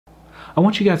I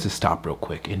want you guys to stop real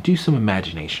quick and do some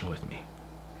imagination with me.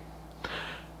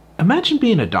 Imagine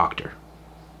being a doctor.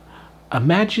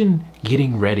 Imagine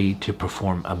getting ready to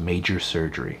perform a major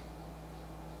surgery.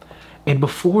 And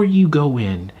before you go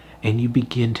in and you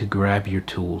begin to grab your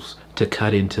tools to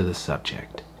cut into the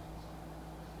subject,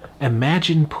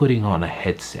 imagine putting on a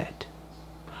headset,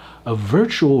 a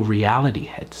virtual reality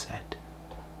headset,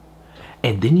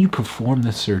 and then you perform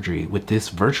the surgery with this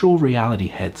virtual reality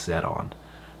headset on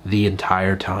the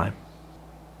entire time.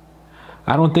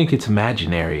 I don't think it's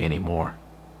imaginary anymore.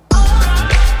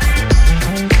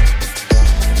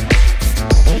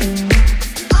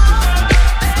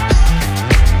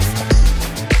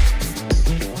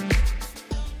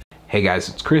 Hey guys,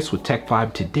 it's Chris with Tech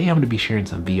Vibe. Today I'm going to be sharing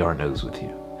some VR news with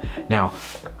you. Now,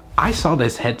 I saw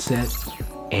this headset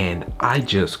and I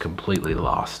just completely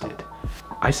lost it.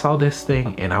 I saw this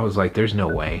thing and I was like, there's no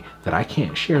way that I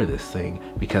can't share this thing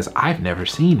because I've never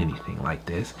seen anything like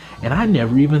this, and I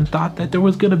never even thought that there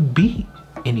was going to be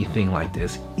anything like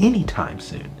this anytime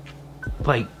soon.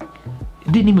 Like,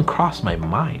 it didn't even cross my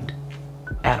mind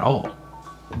at all.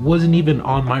 It wasn't even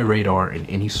on my radar in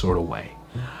any sort of way.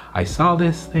 I saw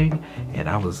this thing and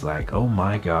I was like, oh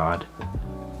my God,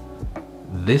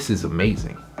 this is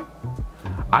amazing.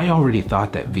 I already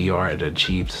thought that VR had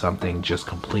achieved something just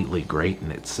completely great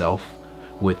in itself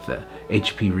with the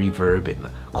HP Reverb and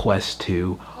the Quest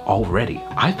 2 already.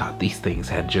 I thought these things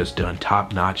had just done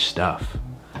top-notch stuff.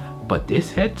 But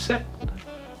this headset,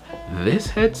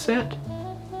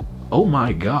 oh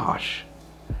my gosh,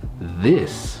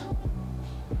 this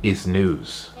is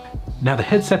news. Now, the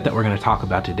headset that we're going to talk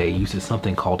about today uses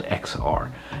something called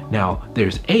XR. Now,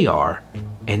 there's AR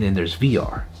and then there's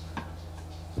VR.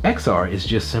 XR is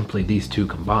just simply these two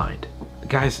combined.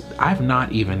 Guys, I've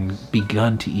not even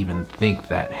begun to even think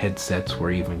that headsets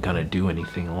were even going to do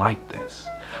anything like this.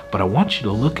 But I want you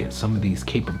to look at some of these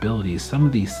capabilities, some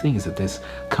of these things that this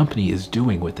company is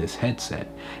doing with this headset.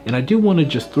 And I do want to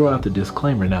just throw out the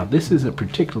disclaimer now, this isn't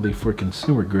particularly for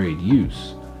consumer grade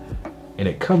use. And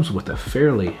it comes with a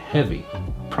fairly heavy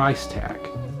price tag.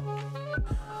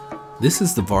 This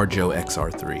is the Varjo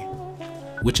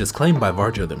XR-3, which is claimed by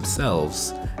Varjo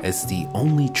themselves as the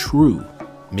only true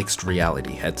mixed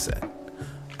reality headset.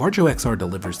 Varjo XR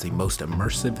delivers the most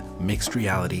immersive mixed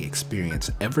reality experience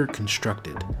ever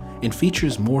constructed and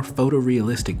features more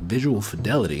photorealistic visual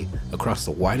fidelity across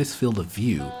the widest field of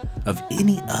view of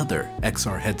any other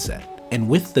XR headset. And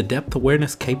with the depth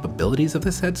awareness capabilities of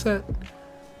this headset,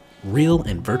 real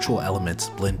and virtual elements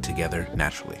blend together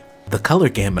naturally. The color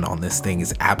gamut on this thing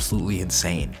is absolutely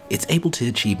insane. It's able to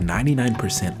achieve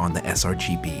 99% on the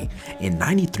sRGB and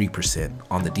 93%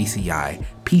 on the DCI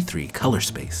P3 color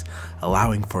space,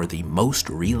 allowing for the most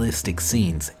realistic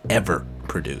scenes ever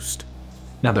produced.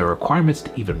 Now, the requirements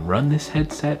to even run this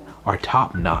headset are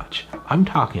top notch. I'm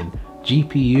talking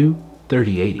GPU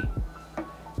 3080.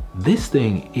 This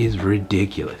thing is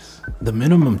ridiculous. The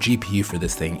minimum GPU for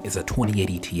this thing is a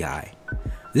 2080 Ti.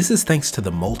 This is thanks to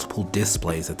the multiple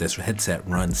displays that this headset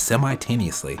runs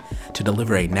simultaneously to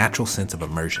deliver a natural sense of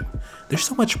immersion. There's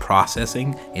so much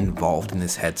processing involved in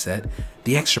this headset,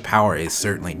 the extra power is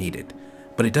certainly needed.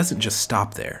 But it doesn't just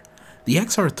stop there. The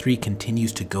XR3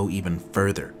 continues to go even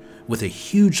further, with a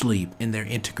huge leap in their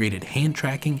integrated hand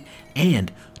tracking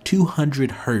and 200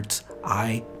 Hz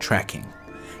eye tracking,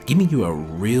 giving you a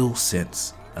real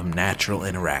sense of natural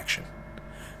interaction.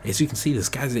 As you can see, this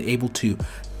guy's able to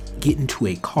get into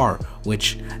a car,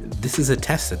 which this is a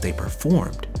test that they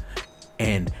performed,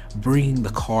 and bring the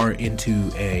car into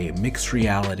a mixed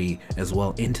reality as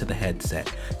well into the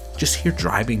headset. Just here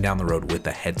driving down the road with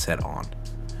the headset on.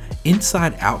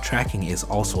 Inside out tracking is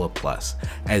also a plus,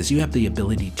 as you have the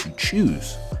ability to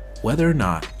choose whether or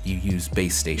not you use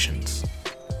base stations.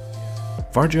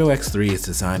 Varjo X3 is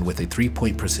designed with a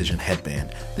 3-point precision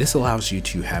headband. This allows you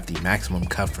to have the maximum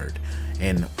comfort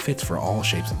and fits for all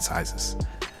shapes and sizes.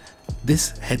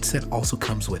 This headset also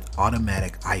comes with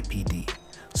automatic IPD,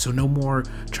 so no more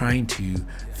trying to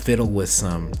fiddle with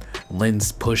some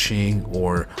lens pushing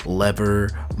or lever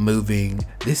moving.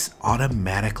 This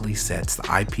automatically sets the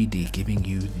IPD, giving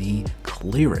you the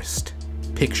clearest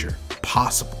picture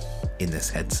possible in this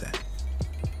headset.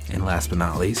 And last but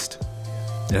not least,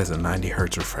 it has a 90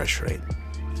 Hz refresh rate.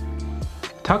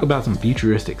 Talk about some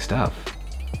futuristic stuff.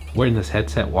 Wearing this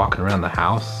headset, walking around the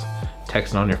house,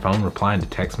 texting on your phone, replying to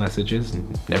text messages,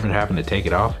 and never having to take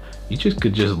it off. You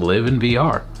could just live in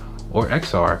VR or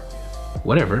XR,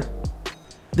 whatever.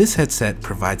 This headset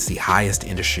provides the highest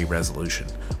industry resolution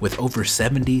with over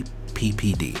 70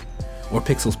 ppd, or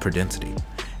pixels per density,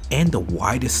 and the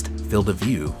widest field of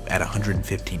view at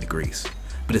 115 degrees.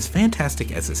 But as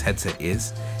fantastic as this headset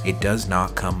is, it does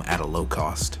not come at a low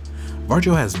cost.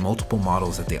 Varjo has multiple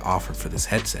models that they offer for this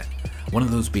headset, one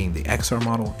of those being the XR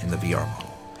model and the VR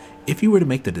model. If you were to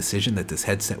make the decision that this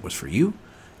headset was for you,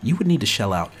 you would need to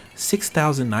shell out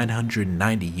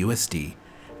 $6,990 USD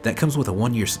that comes with a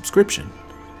 1-year subscription,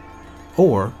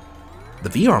 or the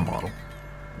VR model,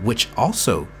 which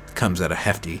also comes at a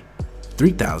hefty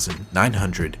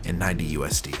 $3,990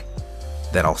 USD.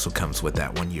 That also comes with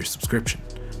that 1-year subscription,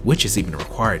 which is even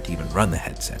required to even run the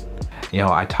headset. You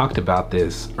know, I talked about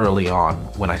this early on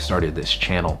when I started this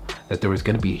channel, that there was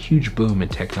going to be a huge boom in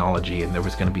technology and there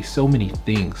was going to be so many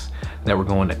things that were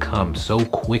going to come so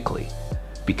quickly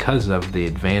because of the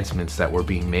advancements that were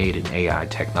being made in AI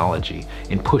technology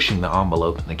and pushing the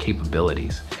envelope and the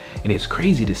capabilities. And it's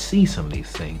crazy to see some of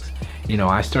these things. You know,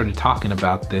 I started talking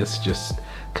about this just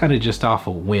off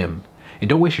a whim. And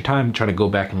don't waste your time trying to go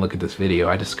back and look at this video.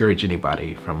 I discourage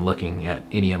anybody from looking at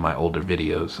any of my older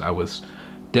videos. I was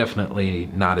definitely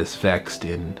not as vexed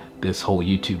in this whole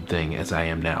YouTube thing as I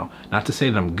am now. Not to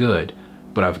say that I'm good,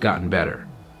 but I've gotten better.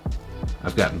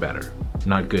 I've gotten better.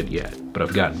 Not good yet, but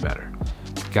I've gotten better.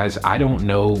 Guys, I don't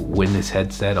know when this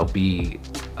headset will be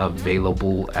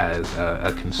available as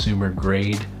a consumer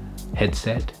grade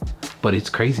headset, but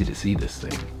it's crazy to see this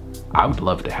thing. I would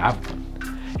love to have one.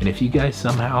 And if you guys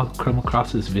somehow come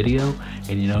across this video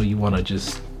and you want to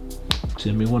just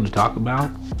send me one to talk about,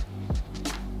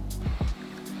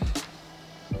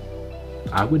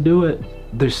 I would do it.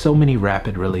 There's so many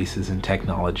rapid releases in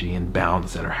technology and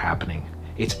bounds that are happening.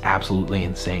 It's absolutely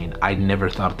insane. I never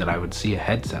thought that I would see a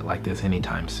headset like this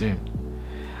anytime soon.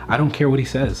 I don't care what he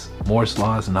says. Moore's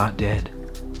law is not dead.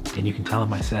 And you can tell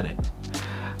him I said it.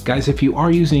 Guys, if you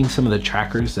are using some of the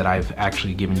trackers that I've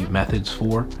actually given you methods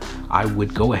for, I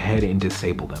would go ahead and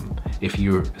disable them.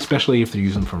 Especially if they're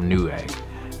using from Newegg.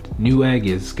 Newegg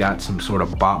has got some sort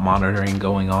of bot monitoring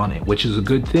going on, which is a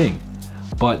good thing.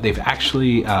 But they've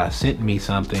actually sent me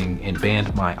something and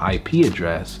banned my IP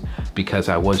address because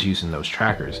I was using those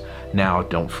trackers. Now,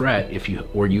 don't fret if you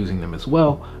were using them as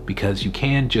well, because you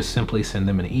can just simply send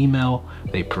them an email.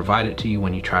 They provide it to you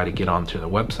when you try to get onto their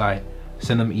website.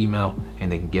 Send them an email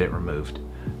and they can get it removed.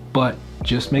 But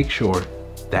just make sure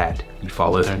that you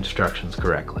follow their instructions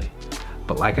correctly.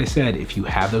 But like I said, if you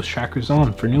have those trackers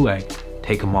on for Newegg,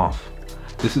 take them off.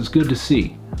 This is good to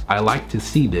see. I like to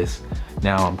see this.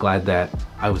 Now I'm glad that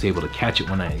I was able to catch it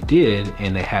when I did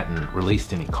and they hadn't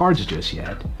released any cards just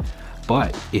yet.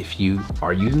 But if you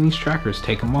are using these trackers,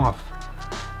 take them off,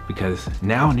 because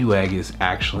now Newegg is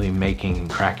actually making and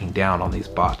cracking down on these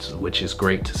bots, which is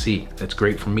great to see. That's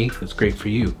great for me, that's great for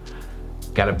you.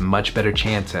 Got a much better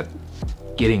chance at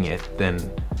getting it than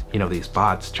these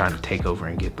bots trying to take over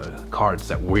and get the cards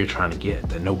that we're trying to get,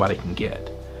 that nobody can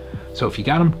get. So if you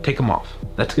got them, take them off.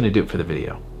 That's gonna do it for the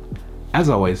video. As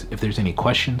always, if there's any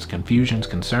questions, confusions,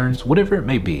 concerns, whatever it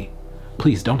may be,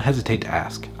 please don't hesitate to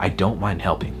ask. I don't mind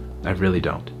helping. I really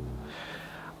don't.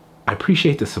 I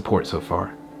appreciate the support so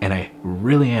far, and I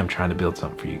really am trying to build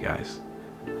something for you guys.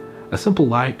 A simple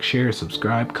like, share,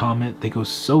 subscribe, comment, they go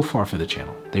so far for the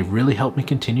channel. They really help me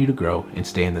continue to grow and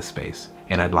stay in this space,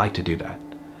 and I'd like to do that.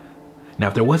 Now,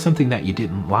 if there was something that you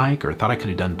didn't like or thought I could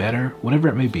have done better, whatever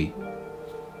it may be,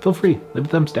 feel free, leave a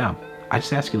thumbs down. I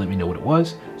just ask you let me know what it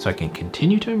was so I can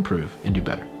continue to improve and do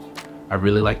better. I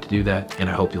really like to do that, and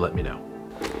I hope you let me know.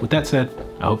 With that said,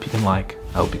 I hope you can like,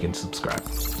 I hope you can subscribe.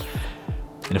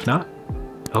 And if not,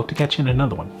 I hope to catch you in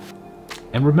another one.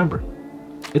 And remember,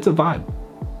 it's a vibe,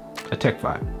 a tech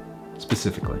vibe,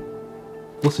 specifically.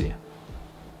 We'll see you.